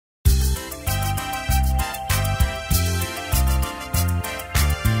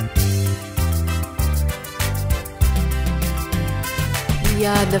We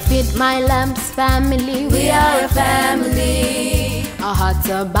are the Feed My Lambs family. We are a family. Our hearts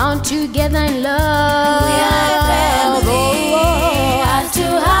are bound together in love. We are a family. Heart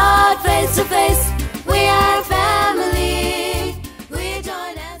to heart, face to face. We are a family. We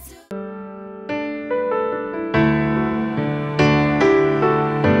join hands to...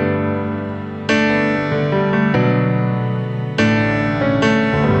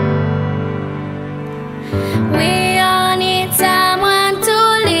 We all need someone to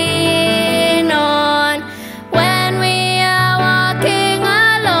lean on when we are walking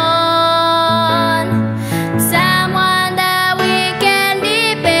alone. Someone that we can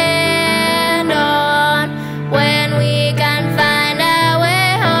depend on when we can't find our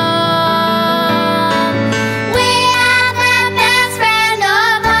way home. We are the best friend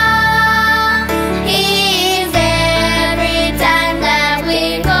of all. He is every time that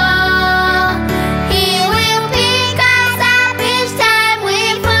we call. He will pick us up each time we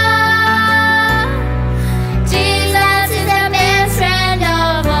fall. Jesus is the best friend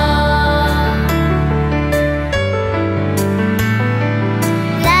of all.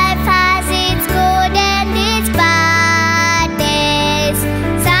 Life has its good and its bad days.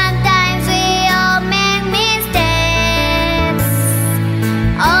 Sometimes we all make mistakes.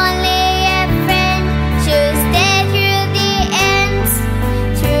 Only a friend should stay through the end,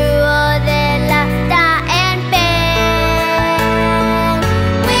 through all the laughter and pain.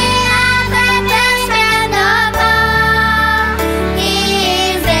 We are the best friend of all. He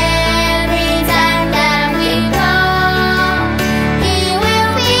is every time that we call. He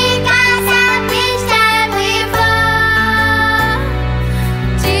will pick us up each time we fall.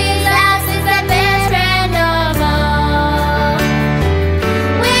 Jesus is the best friend of all.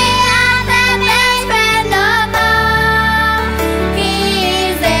 We are the best friend of all. He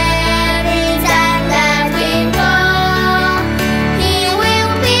is every time that we call. He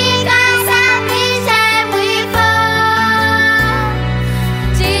will pick us up each time we fall.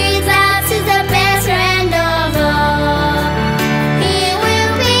 Jesus is the best friend of all. He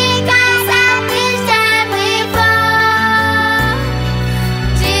will pick us up each time we fall.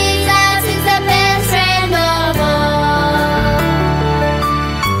 Jesus is the best friend of all.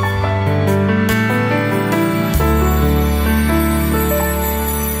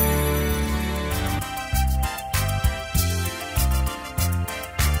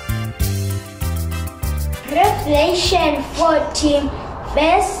 Revelation 14,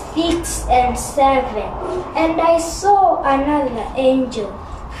 verse 6 and 7. And I saw another angel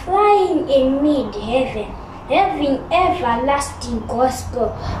flying in mid-heaven, having everlasting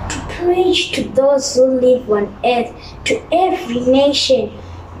gospel to preach to those who live on earth, to every nation,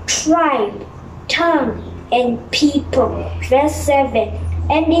 tribe, tongue, and people. Verse 7.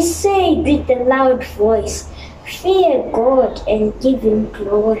 And he said with a loud voice, Fear God and give him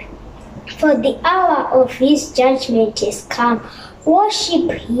glory, for the hour of his judgment is come.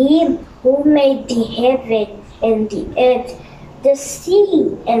 Worship him who made the heaven and the earth, the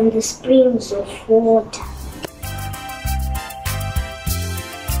sea and the springs of water.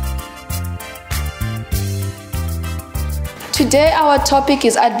 Today our topic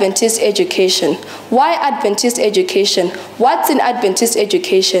is Adventist education. Why Adventist education? What's in Adventist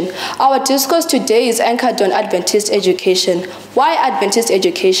education? Our discourse today is anchored on Adventist education. Why Adventist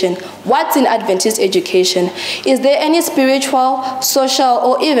education? What's in Adventist education? Is there any spiritual, social,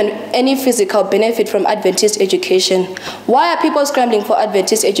 or even any physical benefit from Adventist education? Why are people scrambling for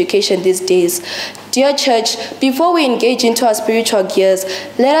Adventist education these days? Dear church, before we engage into our spiritual gears,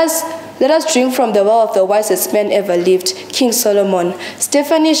 let us drink from the well of the wisest man ever lived, King Solomon.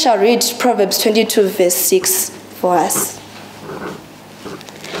 Stephanie shall read Proverbs 22, verse 6 for us.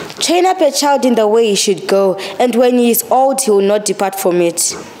 Train up a child in the way he should go, and when he is old, he will not depart from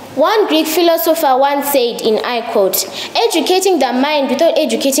it. One Greek philosopher once said, and I quote, "Educating the mind without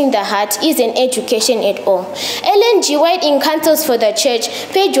educating the heart isn't education at all." Ellen G. White in Counsels for the Church,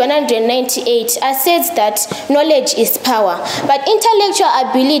 page 198, asserts that knowledge is power, but intellectual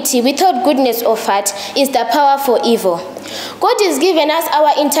ability without goodness of heart is the power for evil. God has given us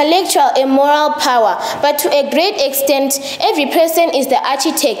our intellectual and moral power, but to a great extent, every person is the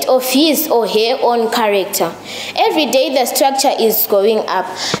architect of his or her own character. Every day the structure is going up.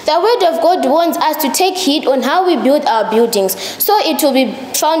 The Word of God wants us to take heed on how we build our buildings, so it will be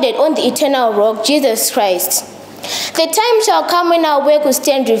founded on the eternal rock, Jesus Christ. The time shall come when our work will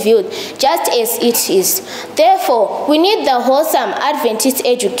stand revealed, just as it is. Therefore, we need the wholesome Adventist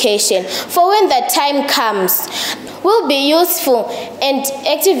education, for when the time comes, we'll be useful and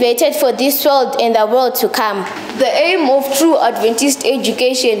activated for this world and the world to come. The aim of true Adventist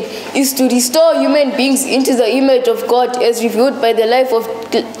education is to restore human beings into the image of God as revealed by the life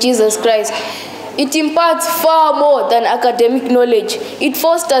of Jesus Christ. It imparts far more than academic knowledge. It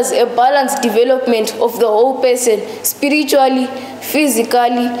fosters a balanced development of the whole person, spiritually,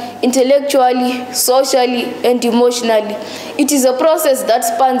 physically, intellectually, socially, and emotionally. It is a process that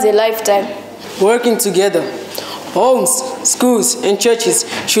spans a lifetime. Working together, homes, schools, and churches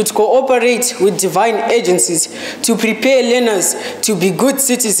should cooperate with divine agencies to prepare learners to be good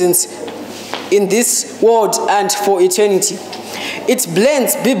citizens in this world and for eternity. It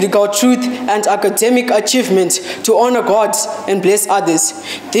blends biblical truth and academic achievement to honor God and bless others.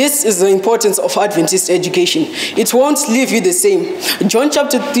 This is the importance of Adventist education. It won't leave you the same. John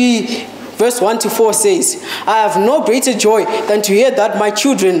chapter 3, verse 1-4 says, I have no greater joy than to hear that my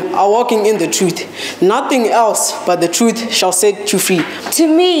children are walking in the truth. Nothing else but the truth shall set you free. To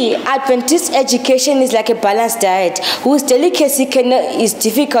me, Adventist education is like a balanced diet whose delicacy is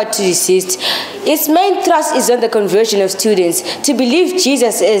difficult to resist. Its main thrust is on the conversion of students to believe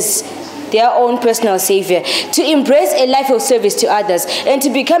Jesus is their own personal savior, to embrace a life of service to others, and to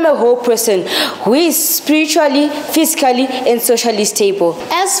become a whole person who is spiritually, physically, and socially stable.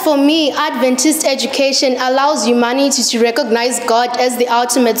 As for me, Adventist education allows humanity to recognize God as the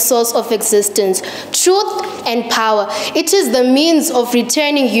ultimate source of existence, truth, and power. It is the means of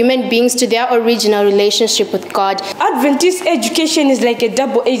returning human beings to their original relationship with God. Adventist education is like a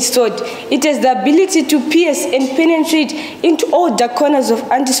double-edged sword. It has the ability to pierce and penetrate into all the corners of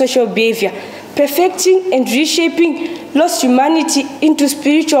antisocial behavior, perfecting and reshaping lost humanity into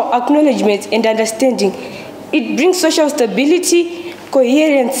spiritual acknowledgement and understanding. It brings social stability,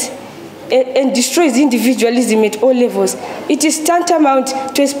 coherence, and destroys individualism at all levels. It is tantamount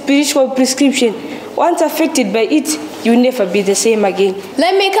to a spiritual prescription. Once affected by it, you'll never be the same again.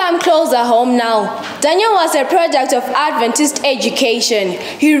 Let me come closer home now. Daniel was a product of Adventist education.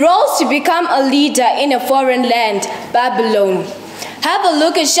 He rose to become a leader in a foreign land, Babylon. Have a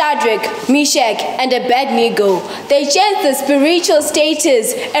look at Shadrach, Meshach, and Abednego. They changed the spiritual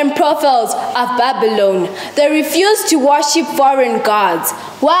status and profiles of Babylon. They refused to worship foreign gods.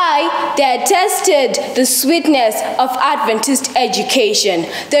 Why? They had tested the sweetness of Adventist education.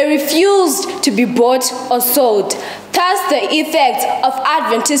 They refused to be bought or sold. Thus, the effect of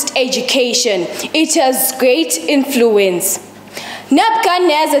Adventist education. It has great influence.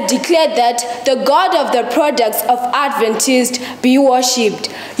 Nebuchadnezzar declared that the God of the products of Adventist be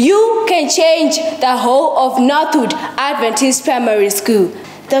worshipped. You can change the whole of Northwood Adventist Primary School.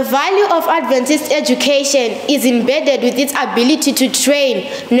 The value of Adventist education is embedded with its ability to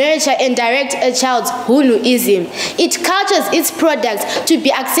train, nurture, and direct a child's Hunuism. It cultures its products to be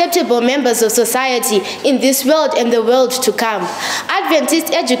acceptable members of society in this world and the world to come.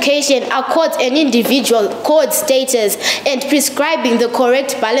 Adventist education accords an individual code status and prescribing the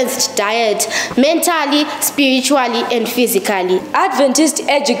correct balanced diet, mentally, spiritually, and physically. Adventist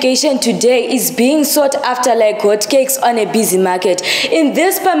education today is being sought after like hotcakes on a busy market. In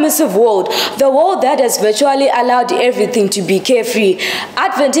this permissive world, the world that has virtually allowed everything to be carefree,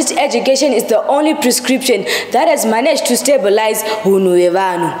 Adventist education is the only prescription that has managed to stabilize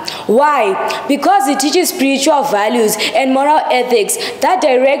Hunuevanu. Why? Because it teaches spiritual values and moral ethics that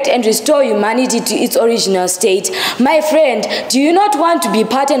direct and restore humanity to its original state. My friend, do you not want to be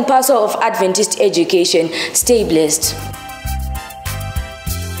part and parcel of Adventist education? Stay blessed.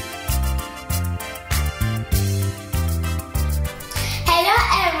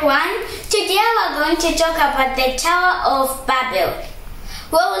 Today we're going to talk about the Tower of Babel.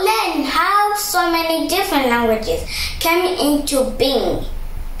 We'll learn how so many different languages came into being.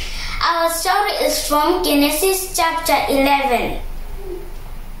 Our story is from Genesis chapter 11.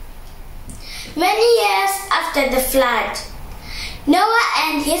 Many years after the flood, Noah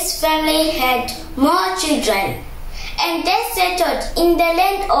and his family had more children, and they settled in the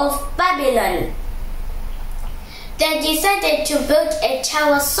land of Babylon. They decided to build a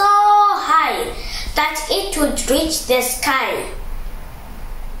tower so high that it would reach the sky.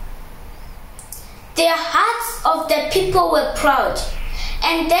 The hearts of the people were proud,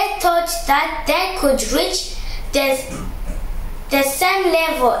 and they thought that they could reach the same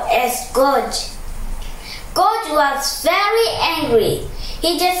level as God. God was very angry.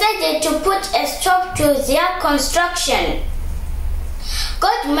 He decided to put a stop to their construction.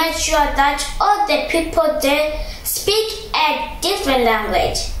 God made sure that all the people there speak a different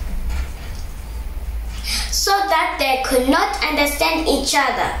language. so that they could not understand each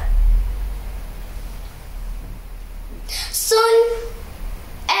other. Soon,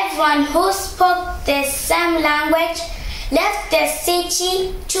 everyone who spoke the same language left the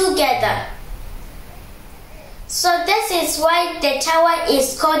city together. So this is why the tower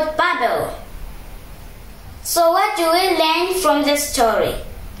is called Babel. So what do we learn from the story?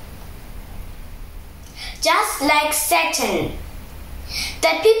 Just like Satan,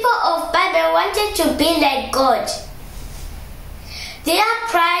 the people of Babel wanted to be like God. Their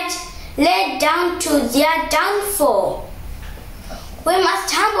pride led down to their downfall. We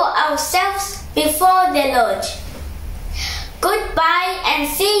must humble ourselves before the Lord. Goodbye and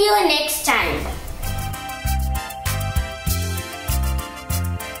see you next time.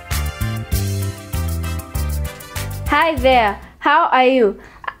 Hi there, how are you?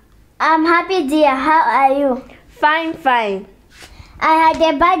 I'm happy, dear. How are you? Fine, fine. I had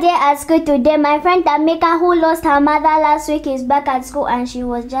a bad day at school today. My friend Tamika, who lost her mother last week, is back at school and she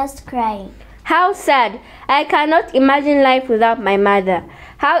was just crying. How sad. I cannot imagine life without my mother.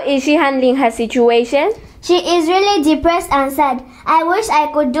 How is she handling her situation? She is really depressed and sad. I wish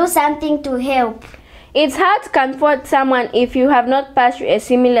I could do something to help. It's hard to comfort someone if you have not passed through a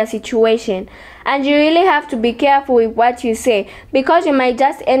similar situation. And you really have to be careful with what you say because you might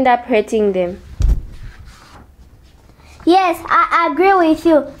just end up hurting them. Yes, I agree with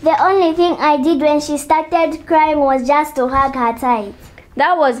you. The only thing I did when she started crying was just to hug her tight.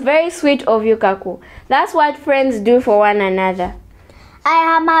 That was very sweet of you, Kaku. That's what friends do for one another.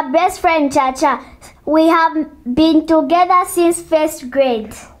 I am her best friend, Chacha. We have been together since first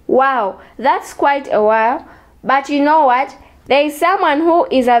grade. Wow, that's quite a while. But you know what? There is someone who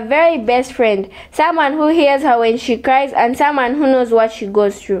is a very best friend, someone who hears her when she cries, and someone who knows what she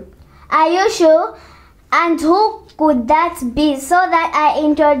goes through. Are you sure? And who could that be, so that I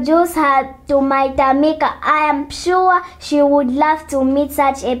introduce her to my Tamika? I am sure she would love to meet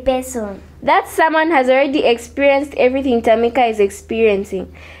such a person. That someone has already experienced everything Tamika is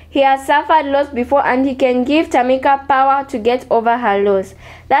experiencing. He has suffered loss before and he can give Tamika power to get over her loss.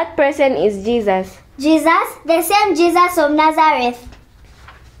 That person is Jesus. Jesus? The same Jesus of Nazareth?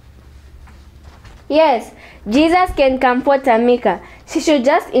 Yes, Jesus can comfort Tamika. She should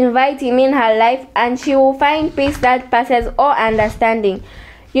just invite him in her life and she will find peace that passes all understanding.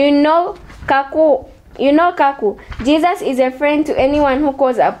 You know, Kaku, Jesus is a friend to anyone who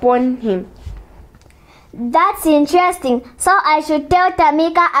calls upon him. That's interesting. So I should tell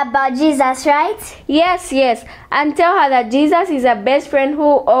Tamika about Jesus, right? Yes. And tell her that Jesus is a best friend who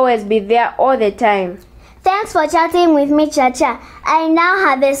will always be there all the time. Thanks for chatting with me, Chacha. I now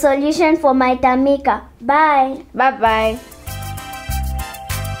have a solution for my Tamika. Bye. Bye-bye.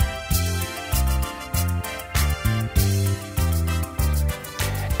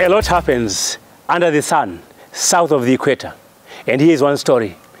 A lot happens under the sun, south of the equator. And here's one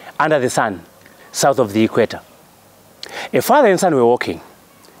story, under the sun, south of the equator. A father and son were walking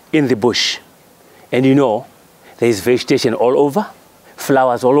in the bush. And you know, there is vegetation all over,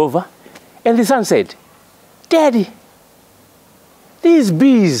 flowers all over. And the son said, Daddy, these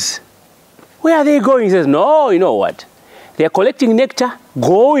bees, where are they going? He says, no, you know what? They are collecting nectar,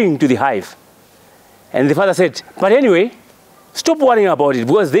 going to the hive. And the father said, but anyway, stop worrying about it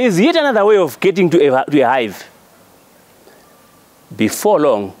because there is yet another way of getting to a hive. Before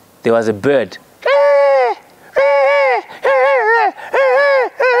long, there was a bird.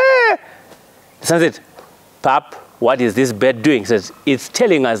 The son said, Pap, what is this bird doing? He says, it's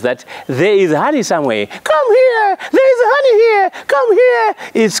telling us that there is honey somewhere. Come here, there is honey here, come here.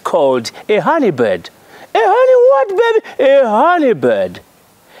 It's called a honey bird. A honey what, baby? A honey bird.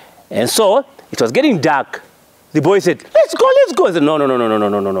 And so, it was getting dark. The boy said, let's go. I said,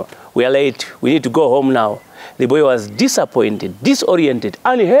 no. We are late. We need to go home now. The boy was disappointed, disoriented,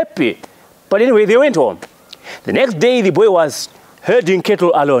 unhappy. But anyway, they went home. The next day, the boy was herding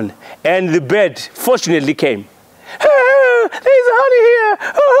cattle alone. And the bird fortunately came. Hey, there's honey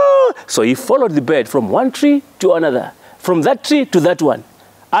here. Oh. So he followed the bird from one tree to another, from that tree to that one,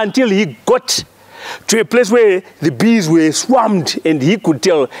 until he got to a place where the bees were swarmed and he could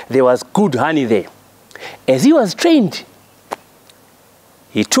tell there was good honey there. As he was trained,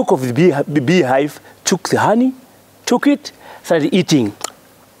 he took off the beehive, took the honey, took it, started eating.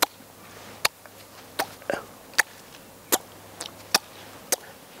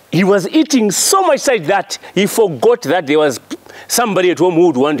 He was eating so much like that, he forgot that there was somebody at home who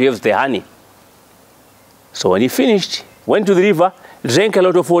would want to have the honey. So when he finished, went to the river, drank a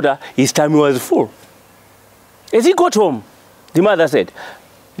lot of water, his tummy was full. As he got home, the mother said,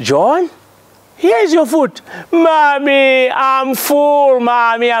 John, Here's your food. Mommy, I'm full.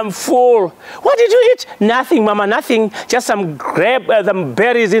 Mommy, I'm full. What did you eat? Nothing, Mama, nothing. Just some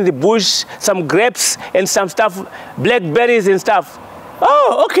berries in the bush, some grapes and some stuff, blackberries and stuff.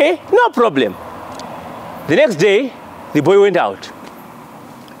 Oh, okay, no problem. The next day, the boy went out.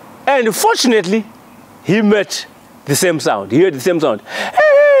 And fortunately, he met the same sound. He heard the same sound.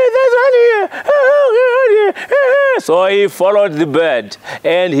 Hey, there's honey here. So he followed the bird,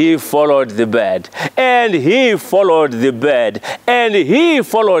 and he followed the bird, and he followed the bird, and he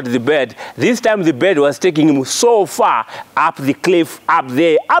followed the bird. This time the bird was taking him so far up the cliff, up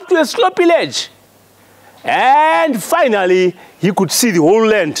there, up to a slopey ledge. And finally, he could see the whole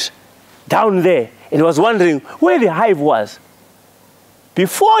land down there, and was wondering where the hive was.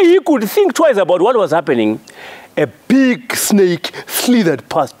 Before he could think twice about what was happening, a big snake slithered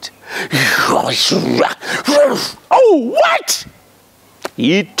past. Oh, what?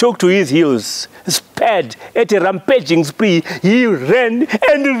 He took to his heels, sped at a rampaging spree. He ran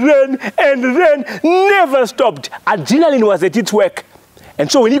and ran and ran, never stopped. Adrenaline was at its work.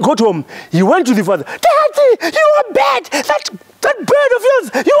 And so when he got home, he went to the father. Daddy, you are bad. That bird of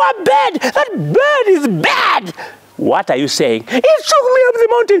yours, you are bad. That bird is bad. What are you saying? It took me up the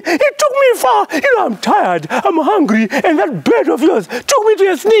mountain. It took me far. You know, I'm tired. I'm hungry. And that bird of yours took me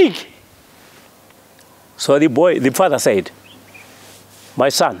to a snake. So the father said, my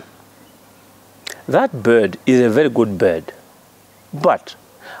son, that bird is a very good bird. But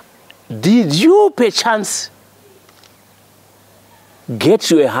did you perchance get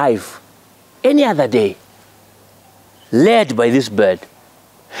to a hive any other day led by this bird?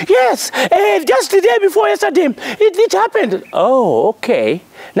 Yes, just the day before yesterday, it happened. Oh, okay.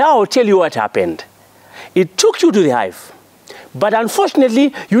 Now I'll tell you what happened. It took you to the hive, but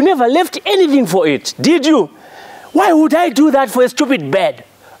unfortunately, you never left anything for it, did you? Why would I do that for a stupid bird?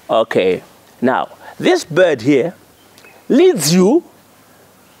 Okay, now, this bird here leads you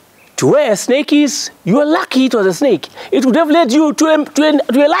to where a snake is. You are lucky it was a snake. It would have led you to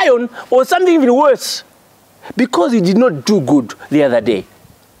a lion or something even worse, because you did not do good the other day.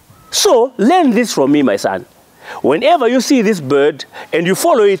 So, learn this from me, my son. Whenever you see this bird and you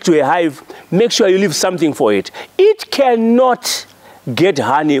follow it to a hive, make sure you leave something for it. It cannot get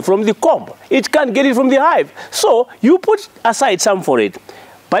honey from the comb. It can't get it from the hive. So, you put aside some for it.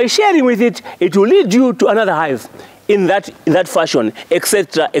 By sharing with it, it will lead you to another hive in that fashion,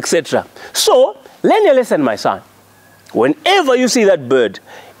 etc., etc. So, learn a lesson, my son. Whenever you see that bird,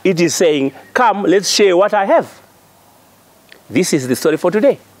 it is saying, come, let's share what I have. This is the story for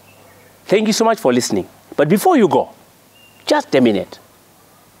today. Thank you so much for listening. But before you go, just a minute.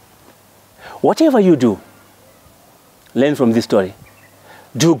 Whatever you do, learn from this story.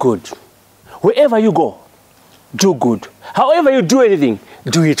 Do good. Wherever you go, do good. However you do anything,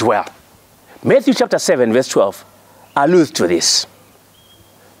 do it well. Matthew chapter 7, verse 12 alludes to this.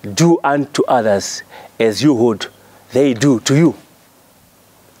 Do unto others as you would they do to you.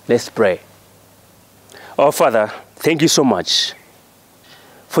 Let's pray. Oh, Father, thank you so much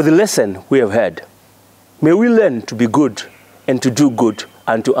for the lesson we have heard. May we learn to be good and to do good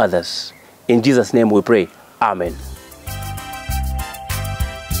unto others. In Jesus' name we pray. Amen.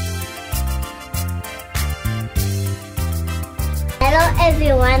 Hello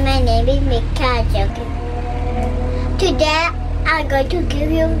everyone, my name is Michal Jacob. Today I'm going to give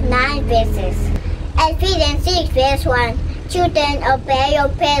you 9 verses. Ephesians 6 verse 1. Children, obey your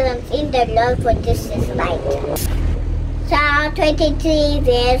parents in the Lord, for this is right. Psalm 23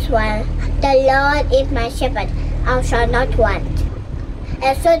 verse 1. The Lord is my shepherd, I shall not want.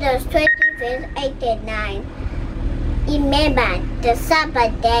 Exodus 20 verse 8 and 9. Remember the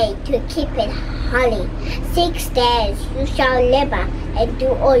Sabbath day to keep it holy. 6 days you shall labor and do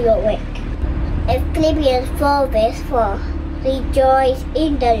all your work. Philippians 4 verse 4. Rejoice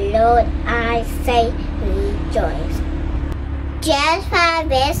in the Lord, I say rejoice. James 5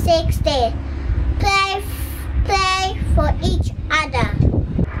 verse 16. Pray for each other.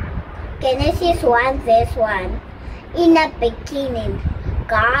 Genesis 1 verse 1. In the beginning,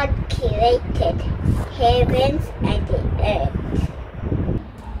 God created heavens and the earth.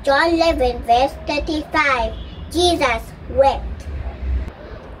 John 11 verse 35. Jesus wept.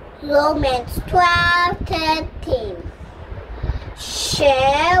 Romans 12:13.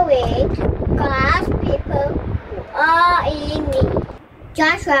 Share with God's people who are in me.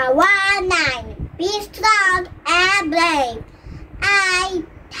 Joshua 1:9. Be strong and brave. I,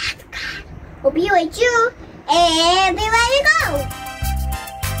 that God, will be with you everywhere you go.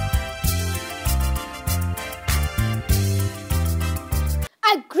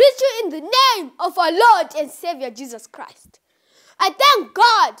 I greet you in the name of our Lord and Savior Jesus Christ. I thank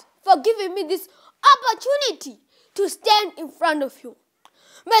God for giving me this opportunity to stand in front of you.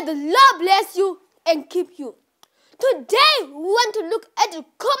 May the Lord bless you and keep you. Today, we want to look at a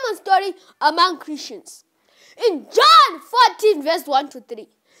common story among Christians. In John 14, verse 1 to 3,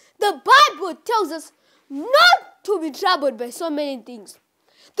 the Bible tells us not to be troubled by so many things.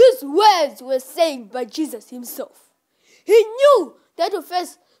 These words were said by Jesus himself. He knew that we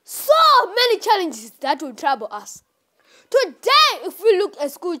face so many challenges that will trouble us. Today, if we look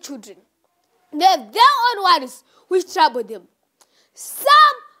at school children, they have their own worries which trouble them. Some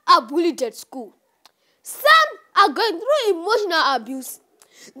are bullied at school. Some are going through emotional abuse.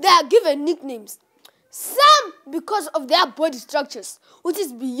 They are given nicknames. Some because of their body structures, which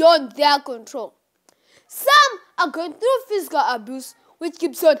is beyond their control. Some are going through physical abuse, which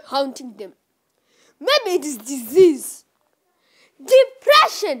keeps on haunting them. Maybe it is disease,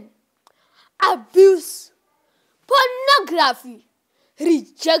 depression, abuse, pornography,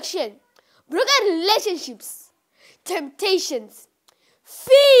 rejection, broken relationships, temptations,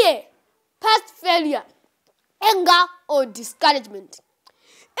 fear, past failure, anger or discouragement,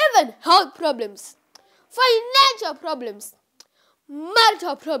 even health problems, financial problems,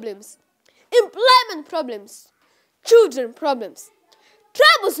 marital problems, employment problems, children problems.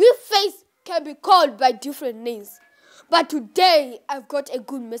 Troubles we face can be called by different names. But today, I've got a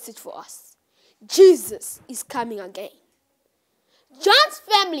good message for us. Jesus is coming again. John's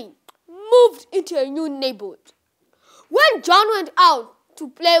family moved into a new neighborhood. When John went out to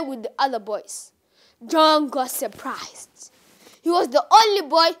play with the other boys, John got surprised. He was the only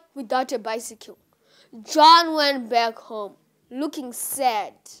boy without a bicycle. John went back home looking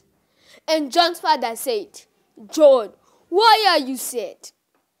sad. And John's father said, "John, why are you sad?"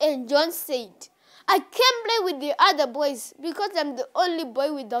 And John said, "I can't play with the other boys because I'm the only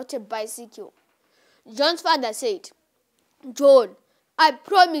boy without a bicycle." John's father said, "John, I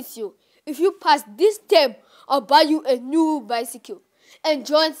promise you, if you pass this term, I'll buy you a new bicycle." And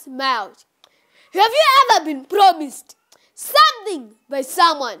John smiled. Have you ever been promised something by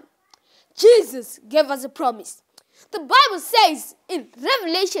someone? Jesus gave us a promise. The Bible says in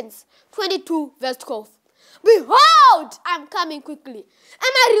Revelations 22 verse 12, "Behold, I'm coming quickly,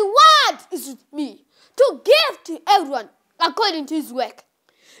 and my reward is with me, to give to everyone according to his work."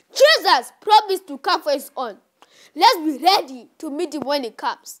 Jesus promised to come for his own. Let's be ready to meet him when he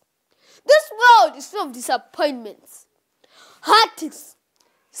comes. This world is full of disappointments, heartaches,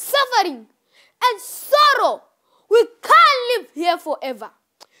 suffering, and sorrow. We can't live here forever.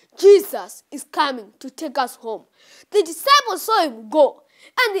 Jesus is coming to take us home. The disciples saw him go,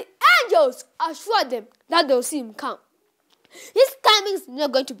 and the angels assured them that they'll see him come. His coming is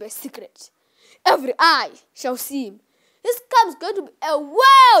not going to be a secret. Every eye shall see him. His coming is going to be a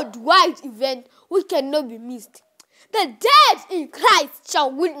worldwide event which cannot be missed. The dead in Christ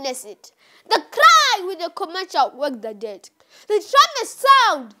shall witness it. The cry with the command shall wake the dead. The trumpet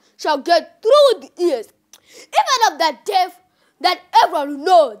sound shall get through the ears, even of the deaf, that everyone will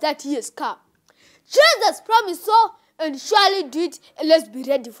know that he has come. Jesus promised so, and surely do it, and let's be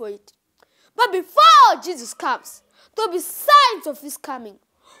ready for it. But before Jesus comes, there will be signs of his coming.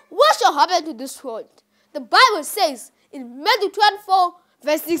 What shall happen to this world? The Bible says in Matthew 24,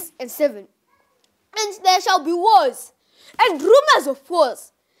 verse 6 and 7, "And there shall be wars and rumors of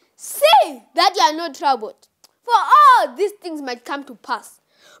wars. See that you are not troubled, for all these things might come to pass.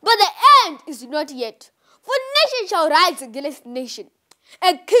 But the end is not yet. For nation shall rise against nation,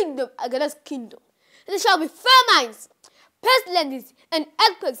 and kingdom against kingdom. There shall be famines, pestilences, and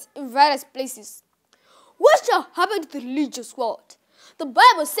earthquakes in various places." What shall happen to the religious world? The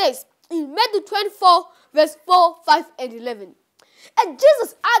Bible says in Matthew 24, verse 4, 5, and 11, "And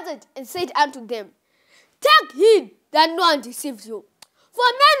Jesus answered and said unto them, Take heed that no one deceives you. For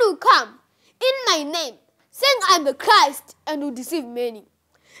men will come in my name, saying I am the Christ, and will deceive many.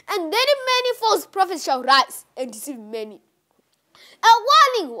 And then many false prophets shall rise and deceive many." A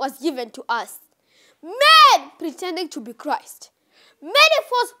warning was given to us. Men pretending to be Christ. Many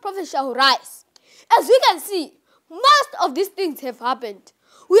false prophets shall rise. As we can see, most of these things have happened.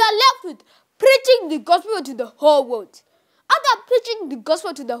 We are left with preaching the gospel to the whole world. After preaching the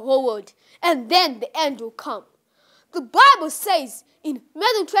gospel to the whole world, and then the end will come. The Bible says in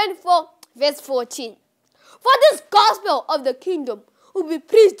Matthew 24, verse 14, "For this gospel of the kingdom will be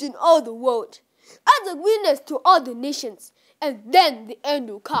preached in all the world, as a witness to all the nations, and then the end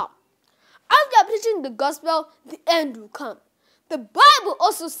will come." After preaching the gospel, the end will come. The Bible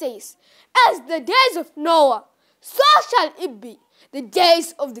also says, "As the days of Noah, so shall it be the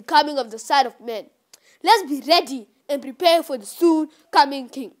days of the coming of the Son of Man." Let's be ready and prepare for the soon coming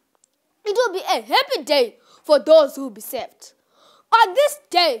King. It will be a happy day for those who will be saved. On this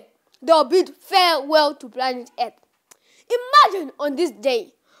day, they'll bid farewell to planet Earth. Imagine on this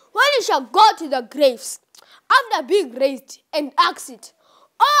day, when you shall go to the graves, after being raised, and ask it,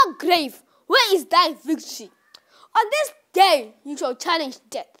 "O grave, where is thy victory?" On this day you shall challenge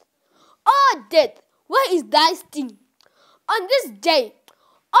death. "O death, where is thy sting?" On this day,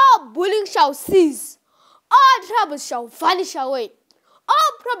 all bullying shall cease, all troubles shall vanish away,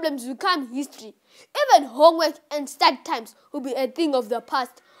 all problems will become history, even homework and sad times will be a thing of the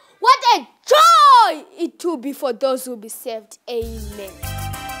past. What a joy it will be for those who will be saved. Amen.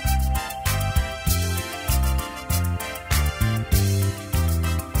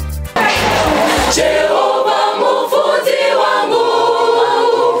 Jehovah Mufudzi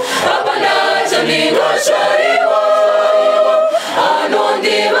wangu, hapana cha mingosho.